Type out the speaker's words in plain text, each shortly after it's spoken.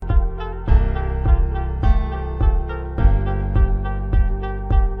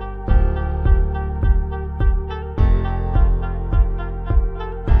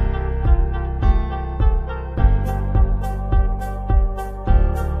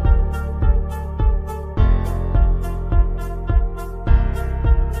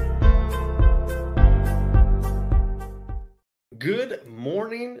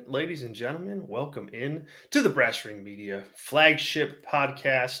ladies and gentlemen. Welcome in to the Brass Ring Media Flagship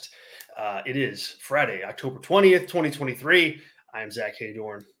podcast. It is Friday, October 20th, 2023. I am Zach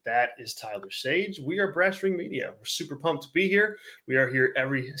Haydorn. That is Tyler Sage. We are Brass Ring Media. We're super pumped to be here. We are here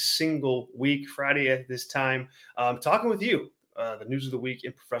every single week, Friday at this time, talking with you, the news of the week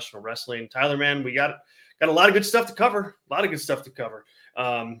in professional wrestling. Tyler, man, we got a lot of good stuff to cover.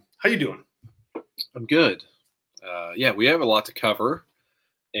 How you doing? I'm good. We have a lot to cover,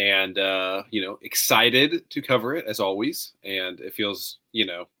 and excited to cover it as always. And it feels,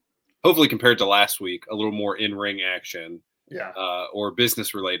 hopefully compared to last week, a little more in-ring action, or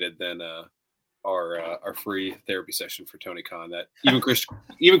business related than our free therapy session for Tony Khan that even Chris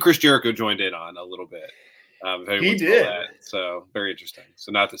Jericho joined in on a little bit. He did. So very interesting.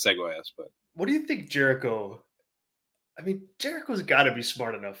 So not to segue us, but what do you think, Jericho? I mean, Jericho's got to be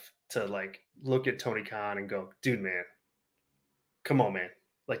smart enough to look at Tony Khan and go, dude, man, come on, man.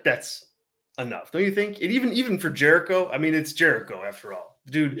 That's enough. Don't you think? And even for Jericho, I mean, it's Jericho after all.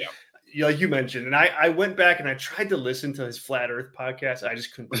 Dude, like you mentioned, and I went back and I tried to listen to his Flat Earth podcast. I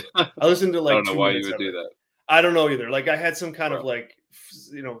just couldn't do it. I listened to I don't know why you would do that. I don't know either. I had some kind of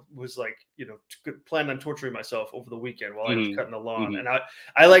planning on torturing myself over the weekend while I was cutting the lawn. And I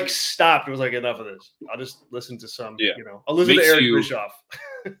stopped. It was enough of this. I'll just listen to some, I'll listen to Eric Bischoff.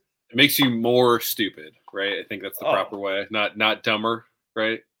 It makes you more stupid, right? I think that's the proper way. Not dumber,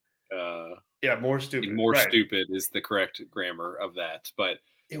 right? More stupid. More stupid is the correct grammar of that. But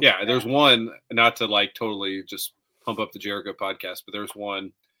there's one, not to totally just pump up the Jericho podcast, but there's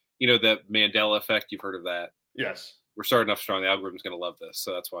one, that Mandela effect. You've heard of that? Yes. We're starting off strong. The algorithm's going to love this.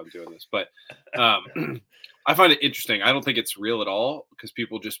 So that's why I'm doing this. But I find it interesting. I don't think it's real at all because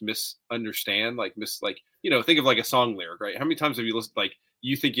people just misunderstand, think of a song lyric, right? How many times have you listened,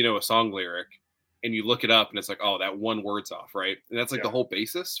 you think you know a song lyric and you look it up and it's oh, that one word's off, right? And that's the whole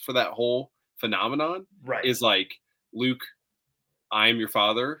basis for that whole phenomenon, right? Is Luke, I am your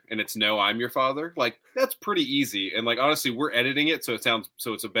father, and it's no, I'm your father. That's pretty easy. And honestly, we're editing it so it's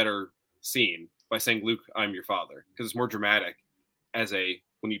a better scene by saying Luke, I'm your father, because it's more dramatic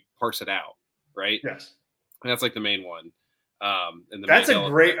when you parse it out, right? Yes. And that's the main one. And that's Mandela a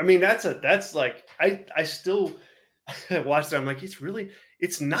great. I mean, I still watched it. I'm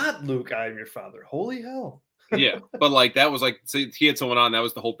it's not Luke, I am your father. Holy hell. Yeah, but that was so he had someone on. That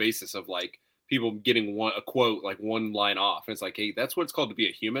was the whole basis of people getting a quote, one line off. And it's hey, that's what it's called to be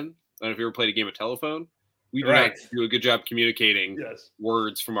a human. I don't know if you ever played a game of telephone. We do not do a good job communicating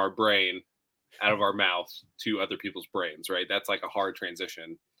words from our brain out of our mouth to other people's brains, right? That's a hard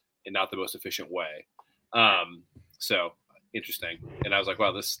transition and not the most efficient way. So interesting. And I was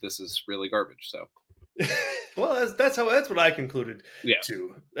wow, this is really garbage. So well, that's what I concluded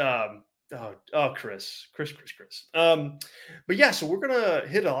too. Chris. But so we're gonna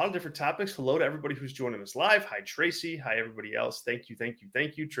hit a lot of different topics. Hello to everybody who's joining us live. Hi, Tracy. Hi, everybody else. Thank you,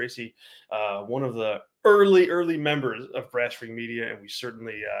 Tracy. One of the early members of Brass Ring Media, and we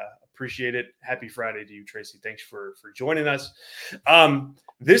certainly appreciate it. Happy Friday to you, Tracy. Thanks for joining us.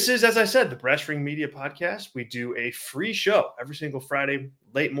 This is, as I said, the Brass Ring Media podcast. We do a free show every single Friday,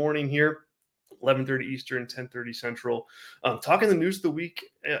 late morning here. 11:30 Eastern, 10:30 Central, talking the news of the week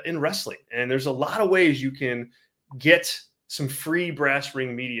in wrestling. And there's a lot of ways you can get some free Brass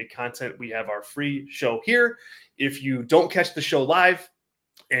Ring Media content. We have our free show here. If you don't catch the show live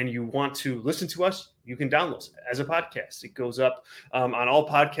and you want to listen to us, you can download it as a podcast. It goes up on all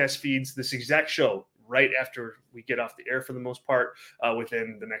podcast feeds, this exact show, right after we get off the air for the most part,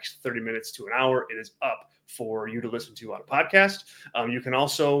 within the next 30 minutes to an hour. It is up for you to listen to on a podcast. You can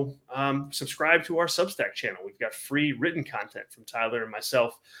also subscribe to our Substack channel. We've got free written content from Tyler and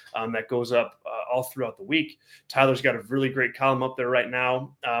myself that goes up all throughout the week. Tyler's got a really great column up there right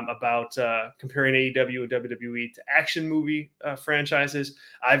now about comparing AEW and WWE to action movie franchises.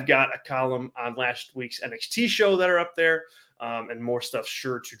 I've got a column on last week's NXT show that are up there, and more stuff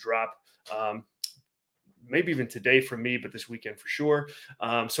sure to drop. Maybe even today from me, but this weekend for sure.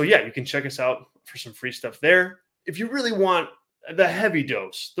 You can check us out for some free stuff there. If you really want the heavy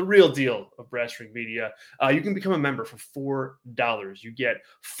dose, the real deal of Brass Ring Media, you can become a member for $4. You get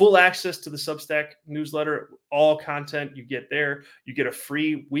full access to the Substack newsletter, all content you get there. You get a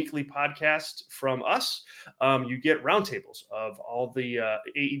free weekly podcast from us. You get roundtables of all the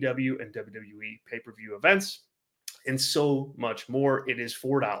AEW and WWE pay-per-view events, and so much more. It is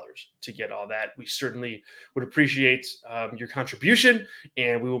 $4 to get all that. We certainly would appreciate your contribution,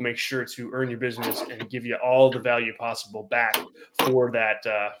 and we will make sure to earn your business and give you all the value possible back for that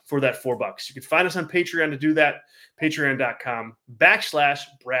 $4. You can find us on Patreon to do that.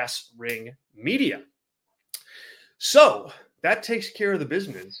 Patreon.com/BrassRingMedia. So that takes care of the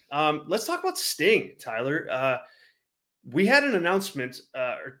business. Let's talk about Sting, Tyler. We had an announcement,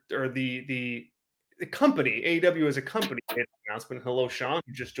 or the company, AEW as a company, made an announcement. Hello, Sean,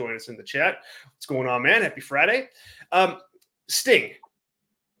 who just joined us in the chat. What's going on, man? Happy Friday. Sting,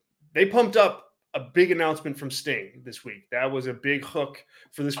 they pumped up a big announcement from Sting this week. That was a big hook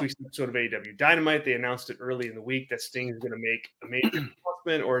for this week's episode of AEW Dynamite. They announced it early in the week that Sting is going to make a major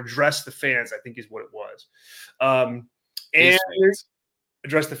announcement or address the fans, I think is what it was. And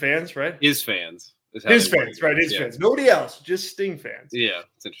address the fans, right? His fans. His fans, right? His fans. Nobody else, just Sting fans. Yeah,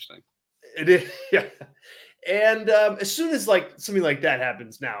 it's interesting. It is, yeah. And as soon as like something like that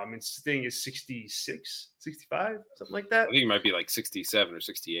happens now, I mean, Sting is 66, 65, something like that. I think it might be like 67 or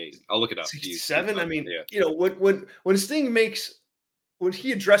 68. I'll look it up. 67. I mean, you know, when Sting when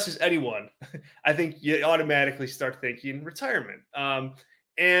he addresses anyone, I think you automatically start thinking retirement.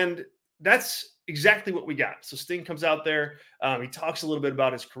 And that's exactly what we got. So Sting comes out there. He talks a little bit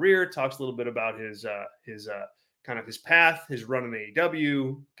about his career, talks a little bit about his kind of his path, his run in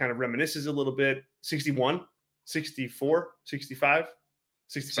AEW, kind of reminisces a little bit. 61, 64, 65,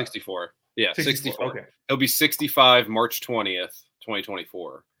 64. Yeah, 64. Okay. He'll be 65 March 20th,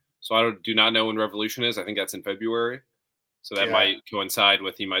 2024. So I do not know when Revolution is. I think that's in February. So that might coincide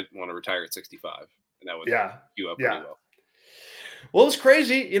with he might want to retire at 65. And that would queue up pretty well. Well, it's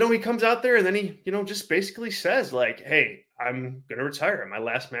crazy. You know, he comes out there and then he, you know, just basically says like, hey, I'm going to retire. My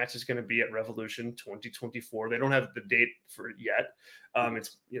last match is going to be at Revolution 2024. They don't have the date for it yet.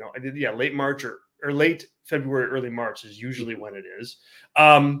 It's, you know, late March or late February, early March is usually when it is.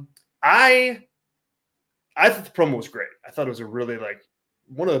 I thought the promo was great. I thought it was a really like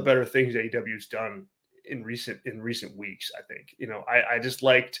one of the better things AEW's done in recent weeks. I think, you know, I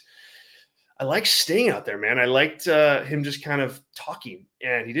liked Sting out there, man. I liked him just kind of talking,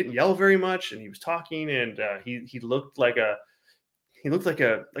 and he didn't yell very much, and he was talking, and he looked like a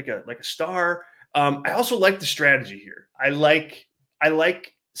star. I also like the strategy here. I like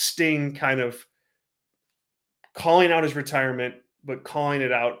Sting kind of calling out his retirement, but calling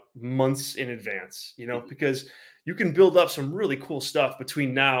it out months in advance, you know, because you can build up some really cool stuff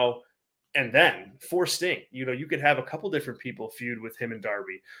between now and then for Sting. You know, you could have a couple different people feud with him and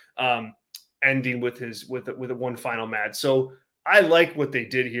Darby. Ending with a one final match. So I like what they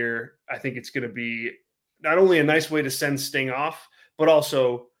did here. I think it's going to be not only a nice way to send Sting off, but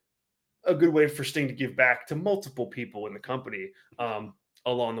also a good way for Sting to give back to multiple people in the company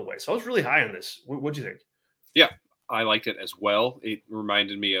along the way. So I was really high on this. What'd you think? Yeah, I liked it as well. It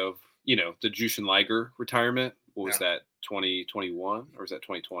reminded me of, you know, the Jushin Liger retirement. What was that, 2021 or was that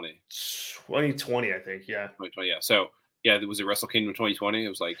 2020? 2020, I think. Yeah. 2020. Yeah. So, yeah, was it Wrestle Kingdom 2020? It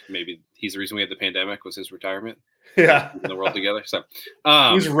was like maybe he's the reason we had the pandemic was his retirement. Yeah, in the world together. So it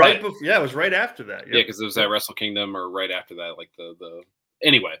was right before. Yeah, it was right after that. Yep. Yeah, because it was that Wrestle Kingdom or right after that, like the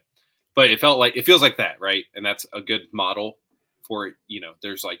anyway. But it feels like that, right? And that's a good model for, you know.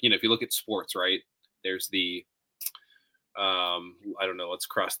 There's like, you know, if you look at sports, right? There's the I don't know. Let's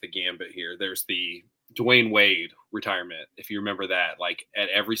cross the gambit here. There's the Dwayne Wade retirement. If you remember that, like at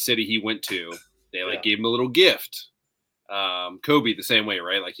every city he went to, they gave him a little gift. Kobe the same way,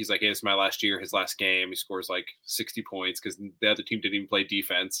 right? Like he's like, hey, it's my last year, his last game. He scores like 60 points because the other team didn't even play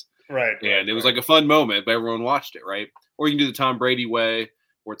defense. Right. And it was like a fun moment, but everyone watched it, right? Or you can do the Tom Brady way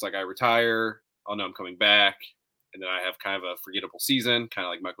where it's like, I retire. I'll know I'm coming back. And then I have kind of a forgettable season, kind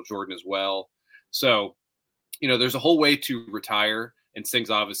of like Michael Jordan as well. So, you know, there's a whole way to retire, and Sting's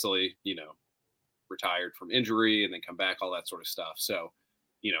obviously, you know, retired from injury and then come back, all that sort of stuff. So,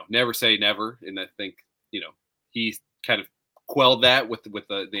 you know, never say never. And I think, you know, he kind of quelled that with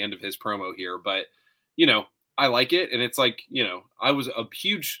the end of his promo here. But, you know, I like it. And it's like, you know, I was a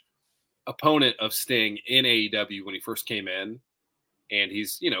huge opponent of Sting in AEW when he first came in. And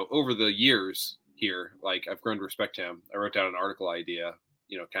he's, you know, over the years here, like I've grown to respect him. I wrote down an article idea,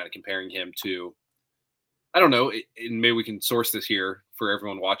 you know, kind of comparing him to, I don't know, and maybe we can source this here for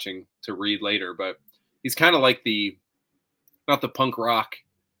everyone watching to read later, but he's kind of like not the punk rock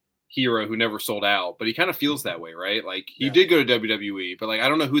hero who never sold out, but he kind of feels that way, right? Like he did go to WWE, but like I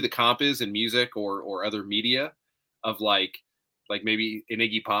don't know who the comp is in music or other media of like maybe an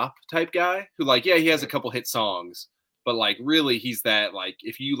Iggy Pop type guy who like, yeah, he has a couple hit songs, but like really he's that like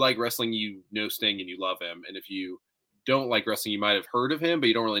if you like wrestling, you know Sting and you love him, and if you don't like wrestling, you might have heard of him, but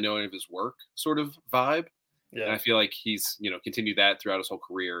you don't really know any of his work sort of vibe. Yeah. And I feel like he's, you know, continued that throughout his whole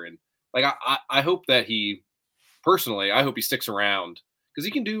career. And like I hope that I hope he sticks around, because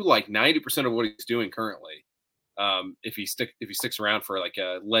he can do like 90% of what he's doing currently. If he sticks around for like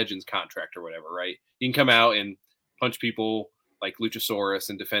a Legends contract or whatever, right? He can come out and punch people like Luchasaurus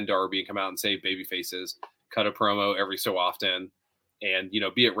and defend Darby and come out and save baby faces. cut a promo every so often, and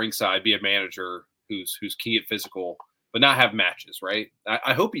be at ringside, be a manager who's key at physical, but not have matches, right?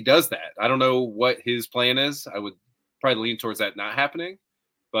 I hope he does that. I don't know what his plan is. I would probably lean towards that not happening.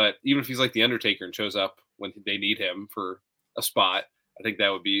 But even if he's like the Undertaker and shows up when they need him for a spot, I think that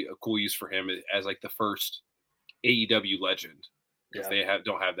would be a cool use for him as like the first AEW legend, because they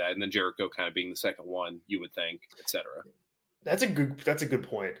don't have that, and then Jericho kind of being the second one, you would think, etc. That's a good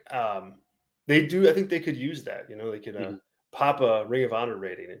point. They do. I think they could use that. They could pop a Ring of Honor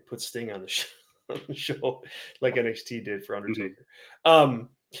rating and put Sting on the show like NXT did for Undertaker.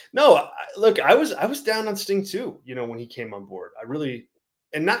 No, look, I was down on Sting too. When he came on board, I really,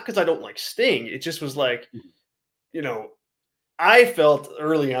 and not because I don't like Sting. It just was like, I felt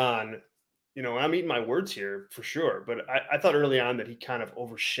early on. I'm eating my words here for sure, but I thought early on that he kind of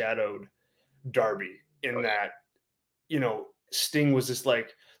overshadowed Darby in that. Sting was just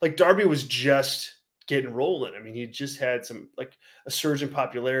like Darby was just getting rolling. I mean, he just had some like a surge in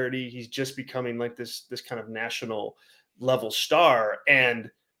popularity. He's just becoming like this kind of national level star, and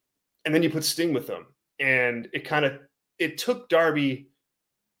then you put Sting with him, and it took Darby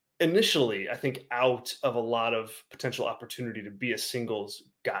initially, I think, out of a lot of potential opportunity to be a singles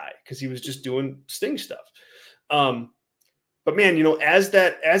guy because he was just doing Sting stuff. But man, as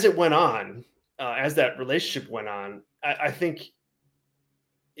it went on, as that relationship went on, I think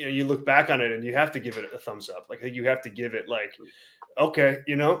you look back on it and you have to give it a thumbs up. Like you have to give it like, okay,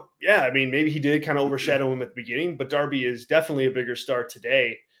 yeah. I mean, maybe he did kind of overshadow him at the beginning, but Darby is definitely a bigger star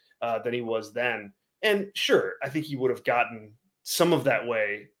today than he was then. And sure, I think he would have gotten some of that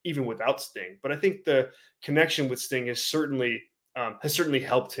way even without Sting. But I think the connection with Sting has certainly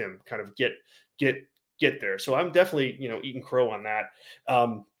helped him kind of get there. So I'm definitely eating crow on that.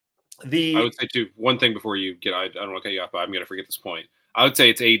 I would say too, one thing before you get, I don't want to cut you off, but I'm going to forget this point. I would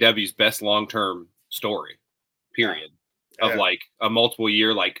say it's AEW's best long-term story, period, of like a multiple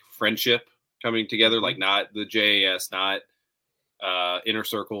year, like friendship coming together, like not the JAS, not Inner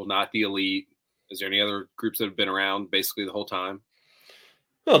Circle, not the Elite. Is there any other groups that have been around basically the whole time?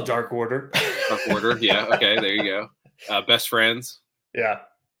 Well, Dark Order. Dark Order. Yeah. Okay. There you go. Best Friends. Yeah.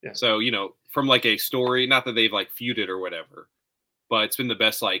 So, from like a story, not that they've like feuded or whatever, but it's been the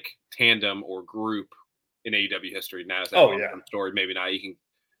best like tandem or group in AEW history. Now it's that story. Maybe not. You can,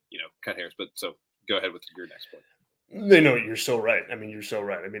 cut hairs. But so go ahead with your next point. No, you're so right. I mean, you're so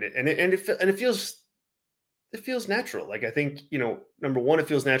right. I mean, it feels natural. Like I think number one, it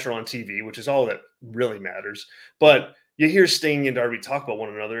feels natural on TV, which is all that really matters. But you hear Sting and Darby talk about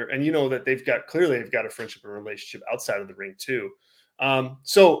one another, and that they've got a friendship and relationship outside of the ring too.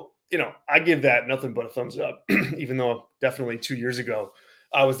 So I give that nothing but a thumbs up. Even though definitely 2 years ago,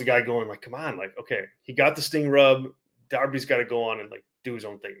 I was the guy going like, "Come on, like okay, he got the Sting rub. Darby's got to go on and like do his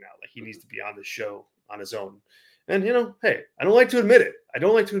own thing now. Like he needs to be on the show on his own." And hey, I don't like to admit it. I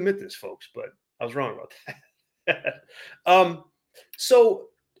don't like to admit this, folks, but I was wrong about that. So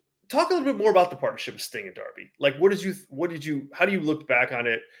talk a little bit more about the partnership of Sting and Darby. Like, how do you look back on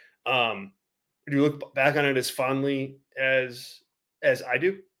it? Do you look back on it as fondly as I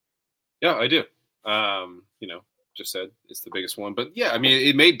do? Yeah, I do. Just said it's the biggest one, but yeah, I mean,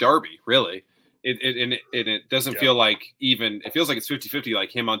 it made Darby really. It doesn't feel like it feels like it's 50-50,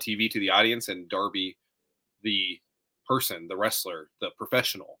 like him on TV to the audience and Darby, the person, the wrestler, the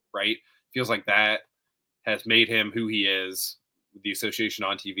professional, right? Feels like that has made him who he is, the association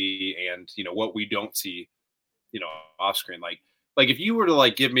on TV and, what we don't see, off screen. Like if you were to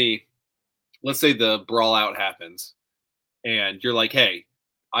like give me, let's say the brawl out happens and you're like, hey,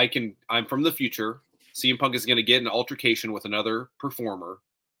 I'm from the future. CM Punk is going to get an altercation with another performer.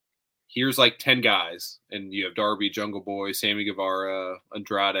 Here's like 10 guys and you have Darby, Jungle Boy, Sammy Guevara,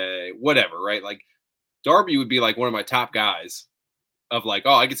 Andrade, whatever, right? Like Darby would be like one of my top guys of like,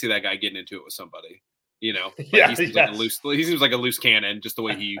 oh, I could see that guy getting into it with somebody, Like he seems like a loose cannon, just the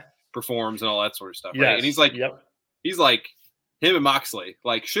way he performs and all that sort of stuff, right? And he's like, he's like him and Moxley,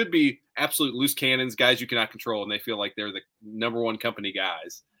 like should be absolute loose cannons, guys you cannot control, and they feel like they're the number one company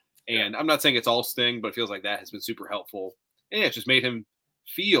guys. And I'm not saying it's all Sting, but it feels like that has been super helpful. And it just made him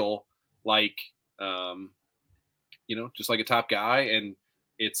feel like, just like a top guy. And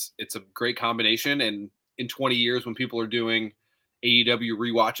it's a great combination. And in 20 years, when people are doing AEW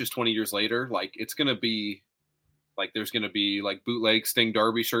rewatches 20 years later, like it's going to be like, there's going to be like bootleg Sting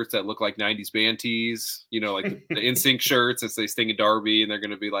Darby shirts that look like 90s band tees, like the NSYNC shirts that say Sting and Darby, and they're going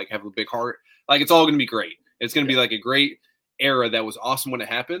to be like, have a big heart. Like it's all going to be great. It's going to be like a great era that was awesome when it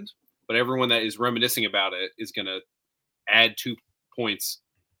happened, but everyone that is reminiscing about it is going to add 2 points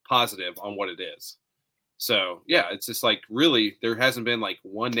positive on what it is. So yeah, it's just like really there hasn't been like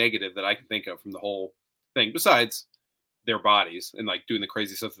one negative that I can think of from the whole thing. Besides their bodies and like doing the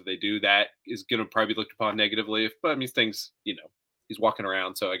crazy stuff that they do, that is going to probably be looked upon negatively. But I mean, things, he's walking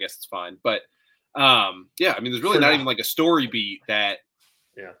around, so I guess it's fine. But yeah, I mean, there's really not even like a story beat that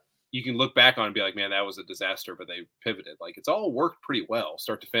you can look back on and be like, man, that was a disaster, but they pivoted. Like, it's all worked pretty well,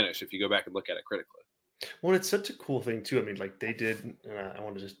 start to finish, if you go back and look at it critically. Well, it's such a cool thing too. I mean, like they did. I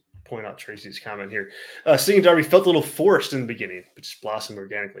want to just point out Tracy's comment here. Sting and Darby felt a little forced in the beginning, but just blossomed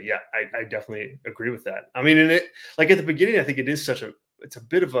organically. Yeah, I definitely agree with that. I mean, and it like at the beginning, I think it is it's a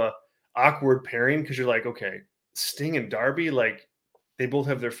bit of a awkward pairing because you're like, okay, Sting and Darby, like they both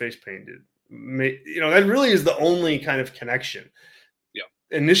have their face painted. That really is the only kind of connection. Yeah,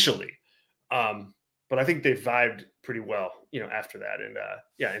 initially. But I think they vibed pretty well, after that,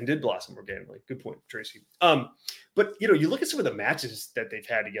 and did blossom organically. Good point, Tracy. But you look at some of the matches that they've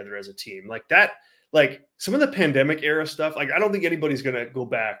had together as a team, like that, like some of the pandemic era stuff. Like I don't think anybody's gonna go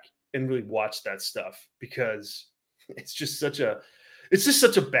back and really watch that stuff because it's just such a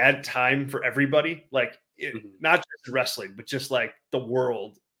bad time for everybody. Like not just wrestling, but just like the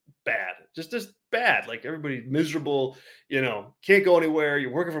world, bad, just bad. Like everybody miserable, can't go anywhere.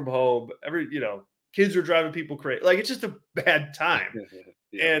 You're working from home. Kids are driving people crazy. Like it's just a bad time.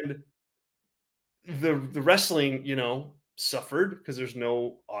 Yeah. And the wrestling, suffered because there's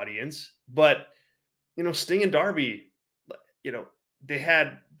no audience. But Sting and Darby, they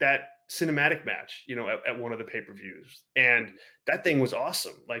had that cinematic match, at one of the pay-per-views, and that thing was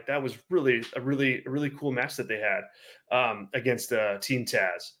awesome. Like that was really a really cool match that they had against Team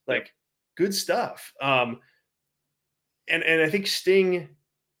Taz. Like good stuff. And I think Sting.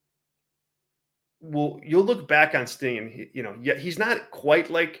 Well, you'll look back on Sting and he's not quite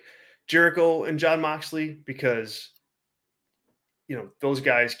like Jericho and John Moxley because those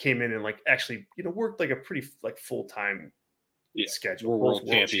guys came in and like actually worked like a pretty like full-time schedule. World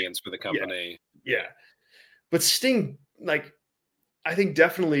champions for the company. Yeah. But Sting, like I think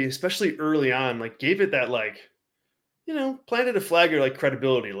definitely, especially early on, like gave it that like planted a flag or like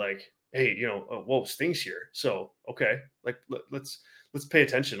credibility, like, hey, whoa, Sting's here, so okay, like let's pay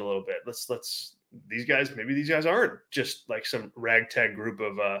attention a little bit. Let's maybe these guys aren't just like some ragtag group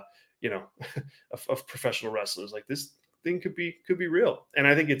of of professional wrestlers. Like this thing could be real. And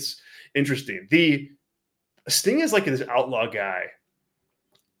I think it's interesting. The Sting is like this outlaw guy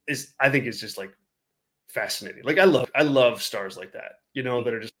I think is just like fascinating. Like I love stars like that, that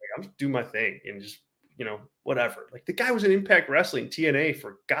are just like, I'm just doing my thing and just whatever. Like the guy was in Impact Wrestling, TNA,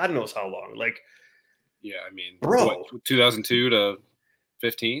 for God knows how long. Like, yeah, I mean, bro, 2002 to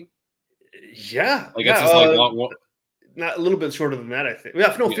 15. Yeah, I guess it's like not a little bit shorter than that, I think.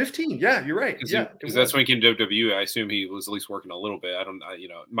 Yeah, no, 15. Yeah, you're right. Yeah, because that's when he came to WWE. I assume he was at least working a little bit.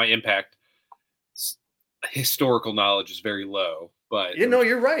 My Impact historical knowledge is very low, but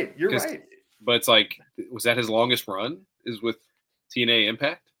you're right. You're right. But it's like, was that his longest run? Is with TNA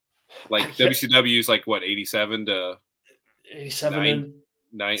Impact? Like WCW is like what, 87 to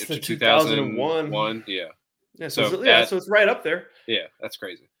 2001. Yeah. So it's right up there. Yeah, that's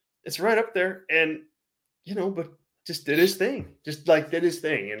crazy. It's right up there, and but just did his thing,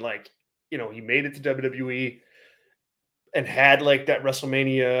 and like he made it to WWE and had like that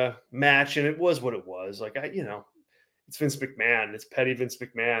WrestleMania match, and it was what it was. Like it's Vince McMahon, it's petty Vince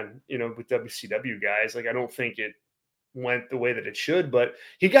McMahon, with WCW guys. Like I don't think it went the way that it should, but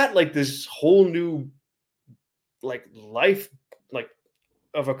he got like this whole new like life like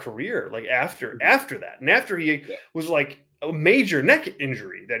of a career like after that, and after he was like a major neck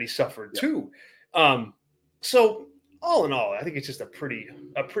injury that he suffered too. So all in all, I think it's just a pretty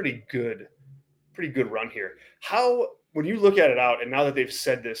good run here. How, when you look at it out, and now that they've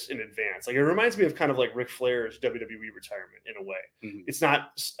said this in advance, like it reminds me of kind of like Ric Flair's WWE retirement in a way. Mm-hmm. It's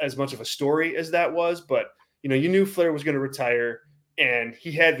not as much of a story as that was, but you knew Flair was going to retire, and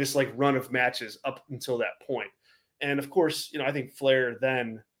he had this like run of matches up until that point. And of course, I think Flair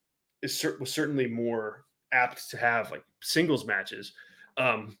then was certainly more apt to have like singles matches.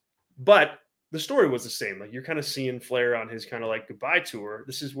 But the story was the same. Like you're kind of seeing Flair on his kind of like goodbye tour.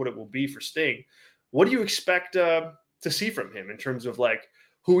 This is what it will be for Sting. What do you expect to see from him in terms of like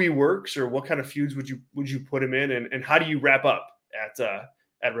who he works, or what kind of feuds would you put him in, and how do you wrap up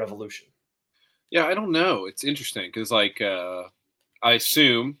at Revolution? Yeah, I don't know. It's interesting because like I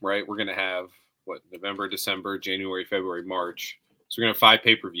assume, right, we're gonna have November, December, January, February, March. So we're gonna have 5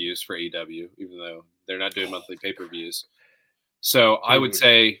 pay-per-views for AEW, even though they're not doing monthly pay-per-views. So I would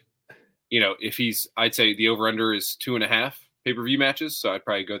say, I'd say the over-under is 2.5 pay-per-view matches. So I'd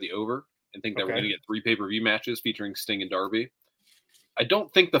probably go the over and think that we're going to get 3 pay-per-view matches featuring Sting and Darby. I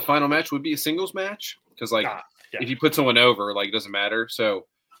don't think the final match would be a singles match because, if you put someone over, like, it doesn't matter. So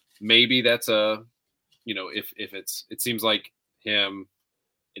maybe that's a it seems like him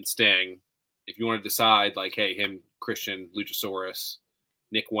and Sting, if you want to decide like, hey, him, Christian, Luchasaurus,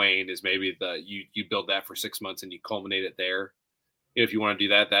 Nick Wayne is maybe you build that for 6 months and you culminate it there. If you want to do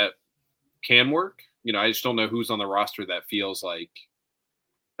that, that can work. I just don't know who's on the roster that feels like,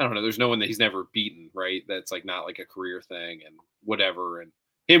 I don't know. There's no one that he's never beaten, right? That's like not like a career thing and whatever. And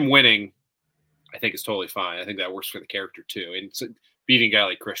him winning, I think is totally fine. I think that works for the character too. And so beating a guy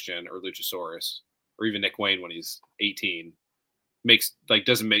like Christian or Luchasaurus or even Nick Wayne when he's 18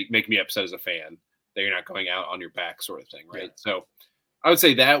 doesn't make me upset as a fan that you're not going out on your back sort of thing, right? Yeah. So I would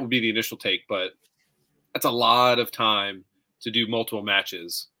say that would be the initial take, but that's a lot of time to do multiple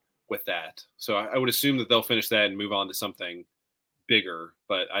matches with that. So I would assume that they'll finish that and move on to something bigger,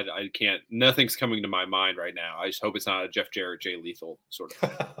 but I can't. Nothing's coming to my mind right now. I just hope it's not a Jeff Jarrett, Jay Lethal sort of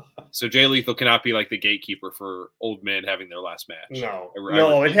thing. So Jay Lethal cannot be like the gatekeeper for old men having their last match.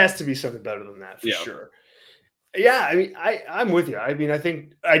 No, it has to be something better than that for sure. Yeah, I mean, I'm with you. I mean, I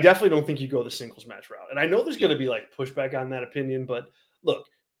definitely don't think you go the singles match route, and I know there's going to be like pushback on that opinion, but look,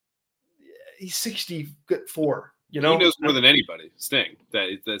 he's 64. He knows more than anybody, Sting,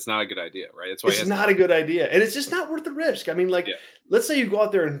 that's not a good idea, right? That's why it's not a good idea. And it's just not worth the risk. I mean, let's say you go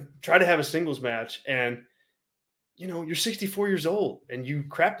out there and try to have a singles match and, you're 64 years old and you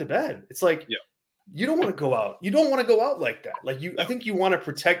crap the bed. It's like, you don't want to go out. You don't want to go out like that. I think you want to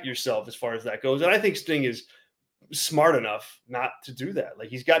protect yourself as far as that goes. And I think Sting is smart enough not to do that. Like,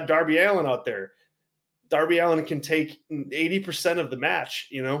 he's got Darby Allin out there. Darby Allin can take 80% of the match,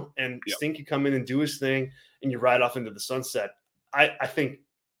 and Sting can come in and do his thing and you ride off into the sunset. I think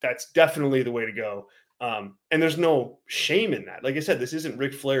that's definitely the way to go. And there's no shame in that. Like I said, this isn't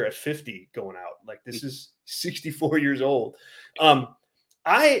Ric Flair at 50 going out. Like, this is 64 years old.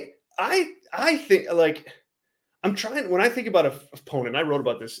 I think, like, I'm trying, when I think about an opponent, I wrote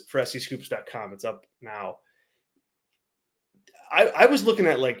about this for SCScoops.com. It's up now. I was looking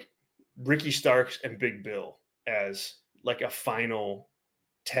at like Ricky Starks and Big Bill as like a final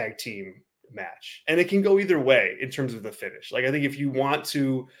tag team match. And it can go either way in terms of the finish. Like, I think if you want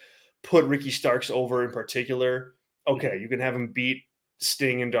to put Ricky Starks over in particular, okay, you can have him beat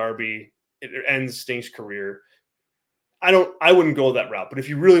Sting and Darby. It ends Sting's career. I wouldn't go that route. But if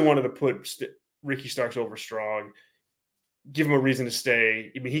you really wanted to put Ricky Starks over strong, give him a reason to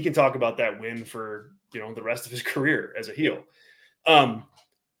stay. I mean, he can talk about that win for, the rest of his career as a heel.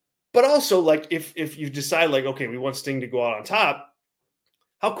 But also, like, if you decide, like, okay, we want Sting to go out on top,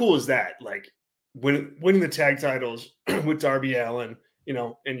 how cool is that? Like, winning the tag titles with Darby Allin,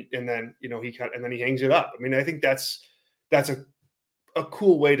 and then he hangs it up. I mean, I think that's a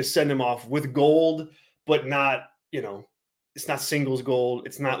cool way to send him off with gold, but not, it's not singles gold.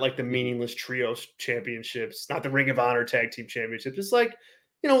 It's not like the meaningless trios championships. It's not the Ring of Honor tag team championships. It's like,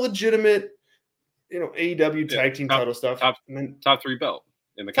 legitimate, AEW tag team title stuff. And then top 3 belt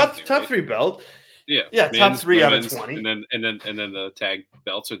in the company. Top 3 belt. Yeah. Yeah. Top 3 out of 20. And then the tag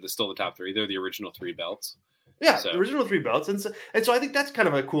belts are still the top 3. They're the original 3 belts. Yeah. So. The original 3 belts. And so I think that's kind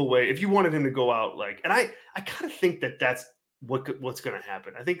of a cool way. If you wanted him to go out, like, and I kind of think that's what's going to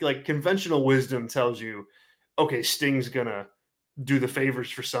happen. I think, like, conventional wisdom tells you, okay, Sting's going to do the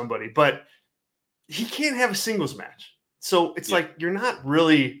favors for somebody, but he can't have a singles match. So it's like,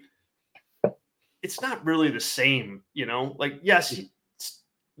 it's not really the same, like, yes,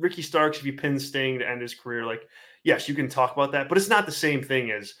 Ricky Starks, if you pin Sting to end his career, like, yes, you can talk about that, but it's not the same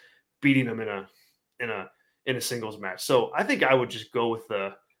thing as beating him in a singles match. So I think I would just go with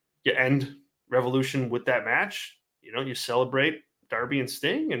you end Revolution with that match. You celebrate Darby and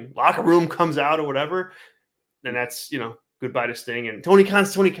Sting, and locker room comes out or whatever. And that's, goodbye to Sting. And Tony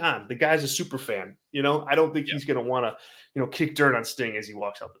Khan's Tony Khan. The guy's a super fan. I don't think he's going to want to, kick dirt on Sting as he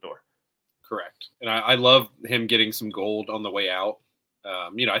walks out the door. Correct. And I love him getting some gold on the way out.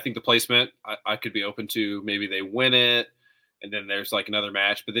 I think the placement I could be open to. Maybe they win it and then there's like another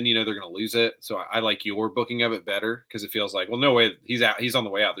match, but then they're going to lose it. So I like your booking of it better because it feels like, well, no way he's on the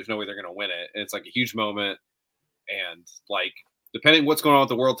way out. There's no way they're going to win it. And it's like a huge moment. And like, depending what's going on with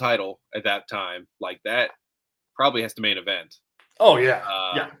the world title at that time, like that probably has to main event. Oh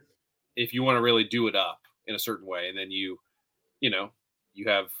yeah. If you want to really do it up in a certain way. And then you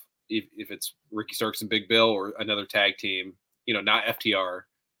have, if it's Ricky Starks and Big Bill or another tag team, not FTR,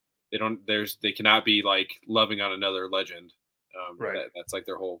 they cannot be like loving on another legend. Right. That's like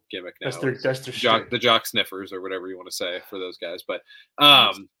their whole gimmick now. That's their the jock sniffers or whatever you want to say for those guys. But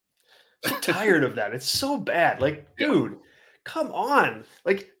I'm so tired of that. It's so bad. Like, dude, come on.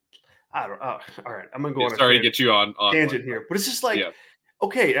 Like, I don't. All right, I'm gonna go on. Sorry to get you on tangent here, but it's just like,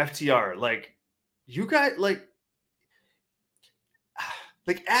 okay, FTR, like, you guys, like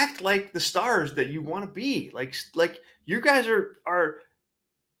like act like the stars that you want to be. Like you guys are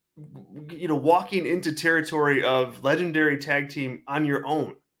walking into territory of legendary tag team on your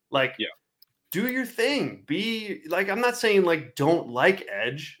own. Like, Yeah. do your thing. Be like, I'm not saying like don't like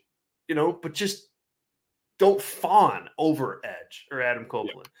Edge, but just don't fawn over Edge or Adam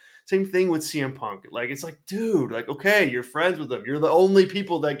Copeland. Yeah. Same thing with CM Punk. Like, it's like, dude, like, okay, you're friends with him. You're the only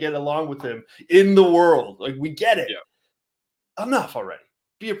people that get along with him in the world. Like, we get it. Yeah. Enough already.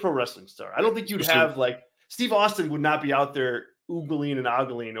 Be a pro wrestling star. I don't think you'd have like Steve Austin would not be out there oogling and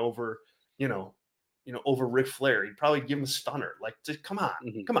ogling over, over Ric Flair. He'd probably give him a stunner. Like, just come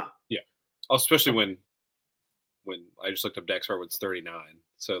on. Come on. Yeah. Especially when I just looked up Dex Harwood's 39.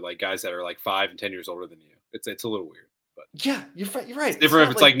 So like guys that are like 5 and 10 years older than you. It's a little weird. But yeah, you're right. It's different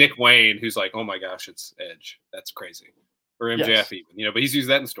if it's like Nick Wayne, who's like, oh my gosh, it's Edge. That's crazy. Or MJF even, but he's used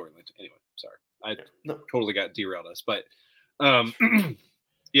that in storylines. Anyway, sorry. I totally got derailed us. But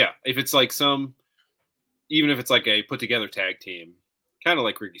yeah, if it's like even if it's like a put together tag team, kind of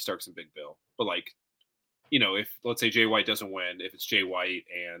like Ricky Starks and Big Bill, but like, if let's say Jay White doesn't win, if it's Jay White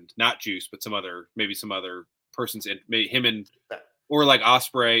and not Juice, but maybe some other person's in, maybe him and, or like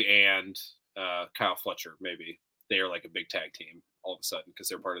Ospreay and Kyle Fletcher, maybe they are like a big tag team all of a sudden because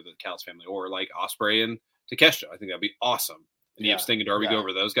they're part of the Callis family, or like Ospreay and Takeshita. I think that'd be awesome. And you have Sting and Darby go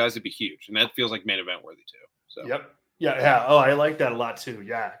over those guys, it'd be huge, and that feels like main event worthy too. So yep. Yeah. Oh, I like that a lot too.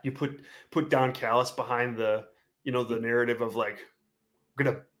 Yeah, you put Don Callis behind the the narrative of like, we're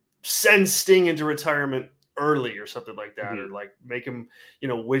gonna send Sting into retirement early or something like that, or like make him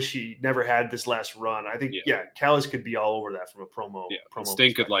wish he never had this last run. I think Callis could be all over that from a promo. Yeah,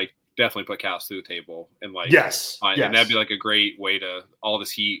 Sting could like definitely put Callis through the table and like and that'd be like a great way to all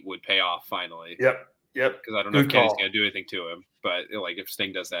this heat would pay off finally. Yep. Because I don't know if Kenny's gonna do anything to him, but like if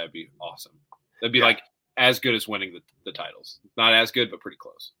Sting does that, it'd be awesome. That'd be like as good as winning the titles. Not as good, but pretty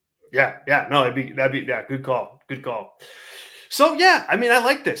close. Yeah. No, that'd be good call. So yeah, I mean, I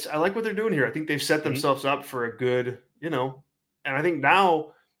like this. I like what they're doing here. I think they've set themselves up for a good, and I think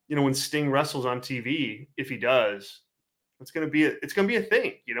now, when Sting wrestles on TV, if he does, it's gonna be a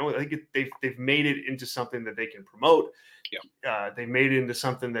thing. I think they've made it into something that they can promote. Yeah, they've made it into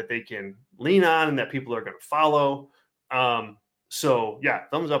something that they can lean on and that people are gonna follow. So yeah,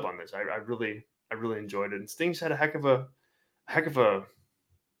 thumbs up on this. I really enjoyed it. And Sting's had a heck of a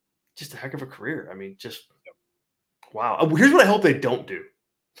career. I mean, just. Wow. Here's what I hope they don't do.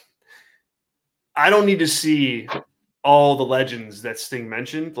 I don't need to see all the legends that Sting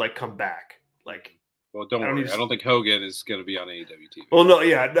mentioned come back. Well, don't worry. I don't think Hogan is going to be on AEW TV. Well, no,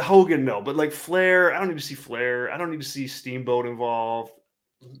 yeah, Hogan, no. But like Flair, I don't need to see Flair. I don't need to see Steamboat involved.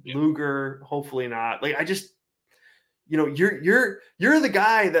 Yeah. Luger, hopefully not. Like I just, you're the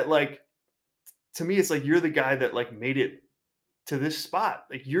guy that like. To me, it's like you're the guy that like made it to this spot.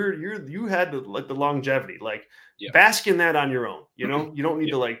 Like you had the longevity. Like. Yeah. Bask in that on your own, you don't need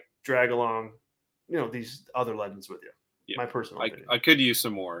to like drag along, these other legends with you. Yeah. My personal opinion. I could use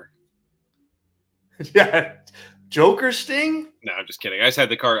some more. Yeah. Joker Sting? No, I'm just kidding. I just had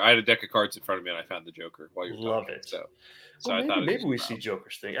the card. I had a deck of cards in front of me and I found the Joker while you were talking. Love it. So I thought maybe we see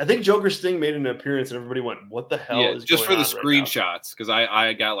Joker Sting. I think Joker Sting made an appearance and everybody went, what the hell is just going for the screenshots, because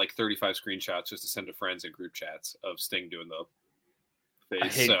I got like 35 screenshots just to send to friends in group chats of Sting doing the I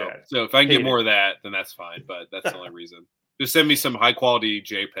hate that. So if I can get more of that, then that's fine. But that's the only reason. Just send me some high quality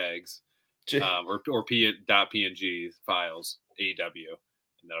JPEGs or .png files, AEW,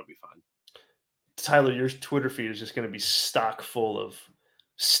 and that'll be fine. Tyler, your Twitter feed is just going to be stock full of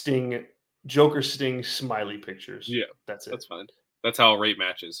Joker Sting smiley pictures. Yeah, that's it. That's fine. That's how I'll rate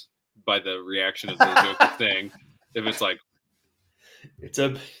matches, by the reaction of the Joker Sting. If it's like,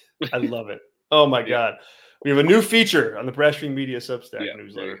 I love it. Oh my God. We have a new feature on the Brashing Media Substack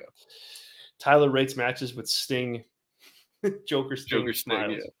newsletter. Tyler rates matches with Sting, Joker Sting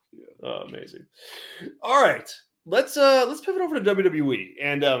smiles. Yeah. Oh, amazing! All right, let's pivot over to WWE,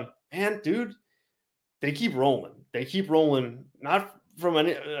 and dude, they keep rolling. They keep rolling. Not from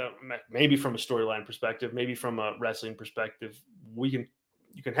any, maybe from a storyline perspective, maybe from a wrestling perspective. You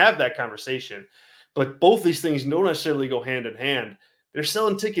can have that conversation, but both these things don't necessarily go hand in hand. They're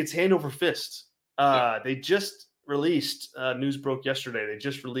selling tickets hand over fist. They just released, news broke yesterday, they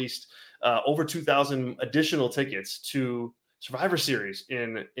just released over 2,000 additional tickets to Survivor Series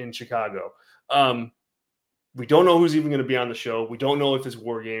in Chicago. We don't know who's even going to be on the show. We don't know if it's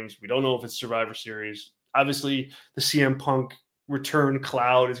War Games. We don't know if it's Survivor Series. Obviously, the CM Punk return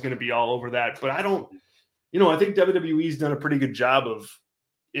cloud is going to be all over that. But I think WWE's done a pretty good job of,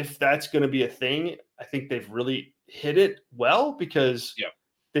 if that's going to be a thing, I think they've really hit it well because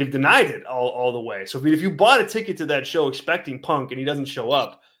they've denied it all the way. So if you bought a ticket to that show expecting Punk and he doesn't show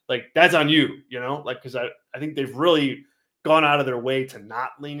up, like that's on you, like, because I think they've really gone out of their way to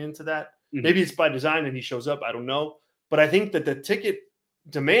not lean into that. Mhm. Maybe it's by design and he shows up. I don't know. But I think that the ticket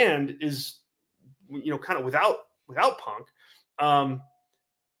demand is, kind of without Punk.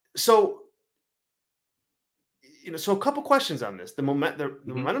 So a couple questions on this. The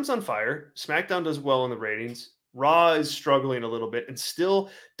momentum's on fire. SmackDown does well in the ratings. Raw is struggling a little bit and still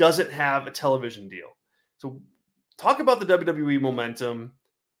doesn't have a television deal. So talk about the WWE momentum.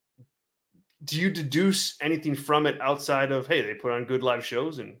 Do you deduce anything from it outside of, hey, they put on good live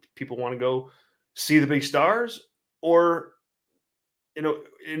shows and people want to go see the big stars? Or, and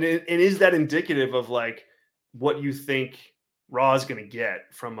is that indicative of like what you think Raw is going to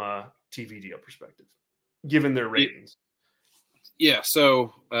get from a TV deal perspective, given their ratings? Yeah.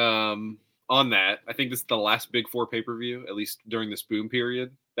 So on that, I think this is the last Big Four pay-per-view, at least during this boom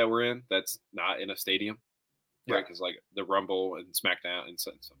period that we're in, that's not in a stadium, right? Because like the Rumble and SmackDown and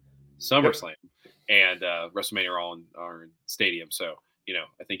SummerSlam and WrestleMania are in stadium. So,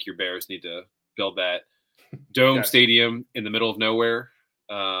 I think your Bears need to build that dome stadium in the middle of nowhere,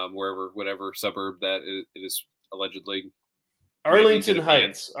 whatever suburb that it is allegedly. Arlington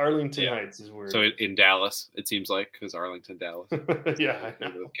Heights. Arlington Heights is where. So in Dallas, it seems like, because Arlington, Dallas. Yeah, I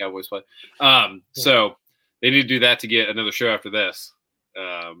know. The Cowboys play. So they need to do that to get another show after this.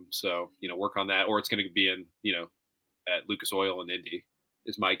 So work on that, or it's going to be in at Lucas Oil in Indy,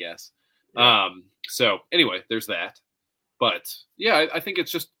 is my guess. Yeah. So anyway, there's that. But yeah, I think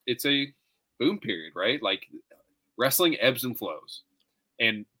it's a boom period, right? Like wrestling ebbs and flows,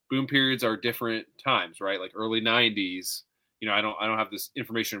 and boom periods are different times, right? Like early 90s. I don't have this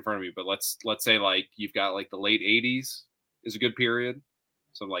information in front of me, but let's say like you've got like the late 80s is a good period.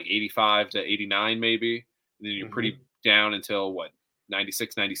 So like 85 to 89 maybe. And then you're pretty down until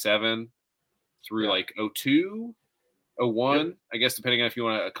 96, 97 through like 02, 01. Yep. I guess depending on if you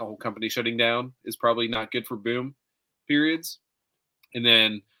want a whole company shutting down is probably not good for boom periods. And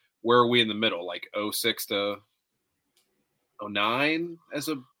then where are we in the middle? Like 06 to 09 as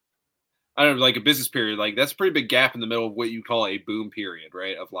a like a business period. Like that's a pretty big gap in the middle of what you call a boom period,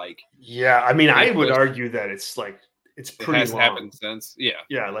 right? Of like, yeah, I mean, I would argue that it's pretty has long. Happened since,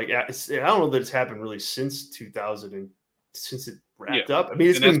 yeah. Like I don't know that it's happened really since 2000 and since it wrapped up. I mean,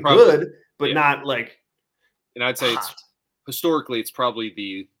 it's been good, but not like. And I'd say historically, it's probably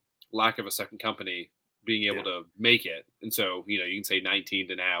the lack of a second company being able to make it, and so you can say 19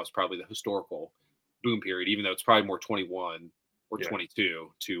 to now is probably the historical boom period, even though it's probably more 21. Or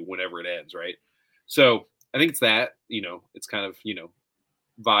 22 to whenever it ends, right? So I think it's that, it's kind of,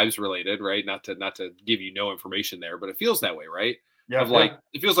 vibes related, right? Not to give you no information there, but it feels that way, right? Yeah.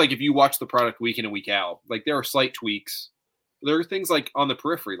 It feels like if you watch the product week in and week out, like there are slight tweaks. There are things like on the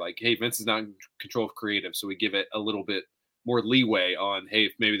periphery, like, hey, Vince is not in control of creative, so we give it a little bit more leeway on, hey,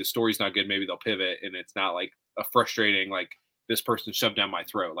 if maybe the story's not good, maybe they'll pivot, and it's not like a frustrating, like this person shoved down my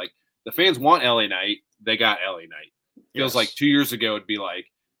throat. Like the fans want LA Knight, they got LA Knight. Feels like 2 years ago it'd be like,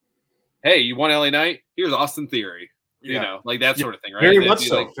 hey, you want LA Knight? Here's Austin Theory. Like that sort of thing, right? Very much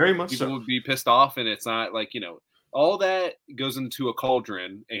so. Like, very much people so. would be pissed off, and it's not like, all that goes into a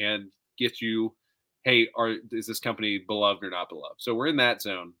cauldron and gets you, hey, is this company beloved or not beloved? So we're in that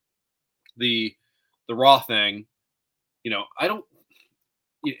zone. The Raw thing,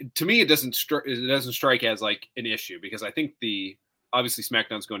 to me it doesn't strike as like an issue, because I think obviously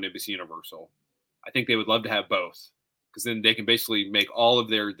SmackDown's going to NBC Universal. I think they would love to have both, because then they can basically make all of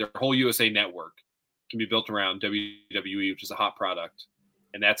their whole USA network can be built around WWE, which is a hot product.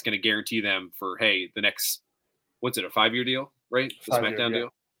 And that's going to guarantee them for, hey, the next, what's it, a 5-year deal, right? The SmackDown deal.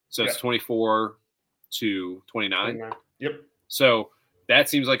 So it's 24 to 29. Yep. So that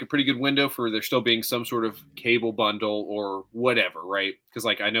seems like a pretty good window for there still being some sort of cable bundle or whatever, right? Because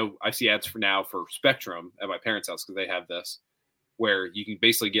like I see ads for Spectrum at my parents' house, because they have this, where you can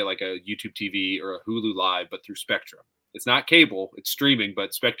basically get like a YouTube TV or a Hulu Live, but through Spectrum. It's not cable, it's streaming,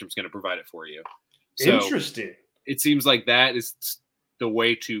 but Spectrum's going to provide it for you. So interesting. It seems like that is the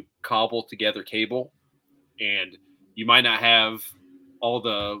way to cobble together cable. And you might not have all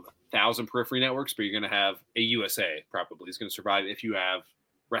the 1,000 periphery networks, but you're going to have a USA probably is going to survive if you have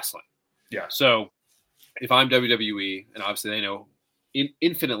wrestling. Yeah. So if I'm WWE, and obviously they know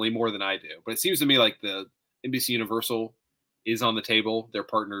infinitely more than I do, but it seems to me like the NBC Universal is on the table. They're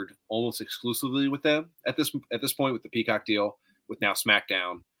partnered almost exclusively with them at this point with the Peacock deal, with now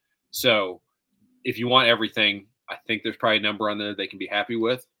SmackDown. So if you want everything, I think there's probably a number on there they can be happy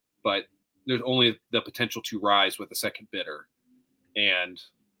with, but there's only the potential to rise with a second bidder. And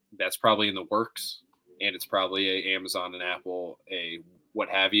that's probably in the works. And it's probably a Amazon and Apple, a what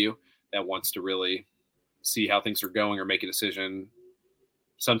have you, that wants to really see how things are going or make a decision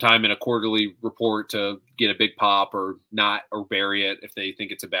sometime in a quarterly report to get a big pop or not, or bury it if they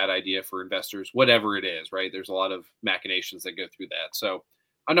think it's a bad idea for investors, whatever it is, right? There's a lot of machinations that go through that. So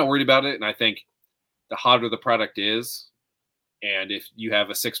I'm not worried about it. And I think the hotter the product is, and if you have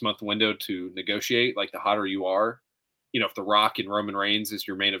a 6-month window to negotiate, like the hotter you are, if The Rock and Roman Reigns is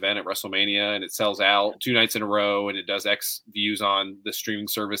your main event at WrestleMania and it sells out 2 nights in a row and it does X views on the streaming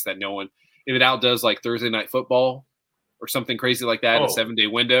service that no one, if it outdoes like Thursday Night Football or something crazy like that in a 7-day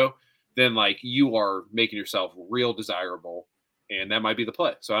window, then like you are making yourself real desirable, and that might be the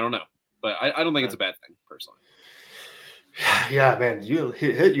play. So I don't know, but I don't think it's a bad thing personally. Yeah, man, you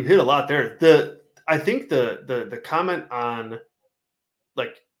hit a lot there. I think the comment on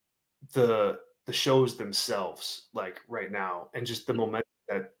like the shows themselves, like right now, and just the momentum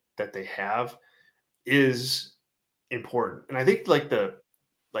that they have is important. And I think like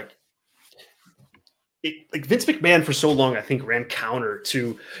Vince McMahon for so long, I think, ran counter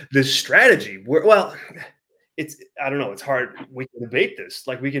to this strategy. Well, I don't know. It's hard. We can debate this.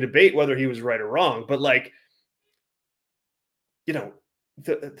 Like, we can debate whether he was right or wrong. But like,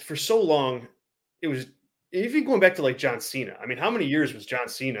 for so long, it was, even going back to like John Cena. I mean, how many years was John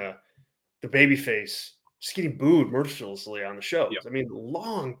Cena the babyface just getting booed mercilessly on the shows? Yep. I mean,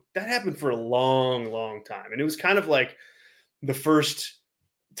 that happened for a long, long time. And it was kind of like the first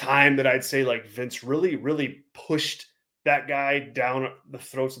time that I'd say like Vince really, really pushed that guy down the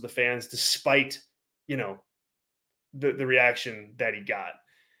throats of the fans, despite, the reaction that he got.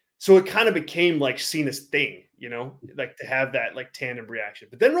 So it kind of became like Cena's thing, like to have that like tandem reaction.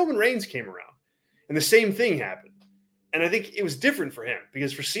 But then Roman Reigns came around and the same thing happened. And I think it was different for him,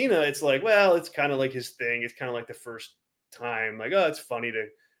 because for Cena, it's like, well, it's kind of like his thing. It's kind of like the first time, like, oh, it's funny to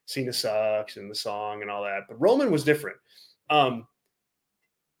Cena sucks and the song and all that. But Roman was different.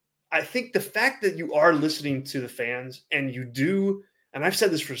 I think the fact that you are listening to the fans, and you do, and I've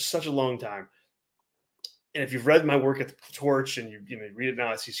said this for such a long time, and if you've read my work at the Torch and you read it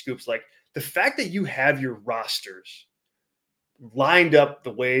now at See Scoops, like the fact that you have your rosters lined up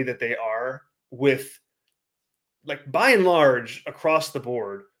the way that they are, with like by and large across the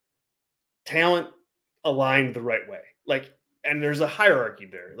board, talent aligned the right way. Like, and there's a hierarchy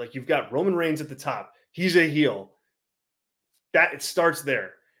there. Like, you've got Roman Reigns at the top. He's a heel. That it starts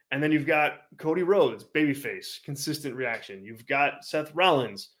there. And then you've got Cody Rhodes, babyface, consistent reaction. You've got Seth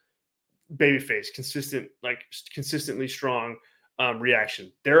Rollins, babyface, consistently strong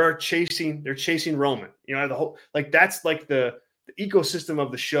reaction. They're chasing Roman. The whole, like, that's like the ecosystem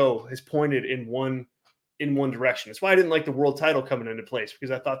of the show has pointed in one direction. That's why I didn't like the world title coming into place,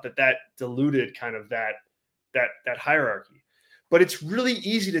 because I thought that diluted kind of that hierarchy. But it's really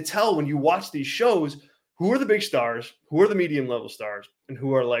easy to tell when you watch these shows who are the big stars, who are the medium level stars, and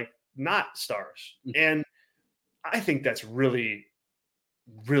who are like not stars. And I think that's really,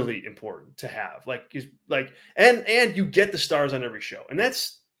 really important to have. And you get the stars on every show, and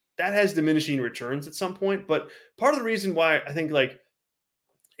that has diminishing returns at some point. But part of the reason why I think like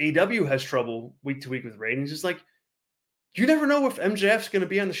AEW has trouble week to week with ratings is like, you never know if MJF's going to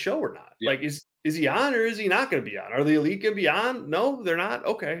be on the show or not. Yeah. Like, is he on or is he not going to be on? Are the Elite going to be on? No, they're not.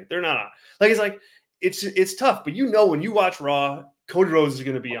 Okay, they're not on. Like, it's tough. But when you watch Raw, Cody Rhodes is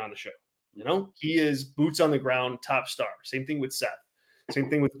going to be on the show. He is boots on the ground, top star. Same thing with Seth. Same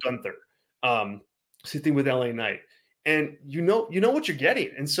thing with Gunther. Same thing with LA Knight. And you know what you're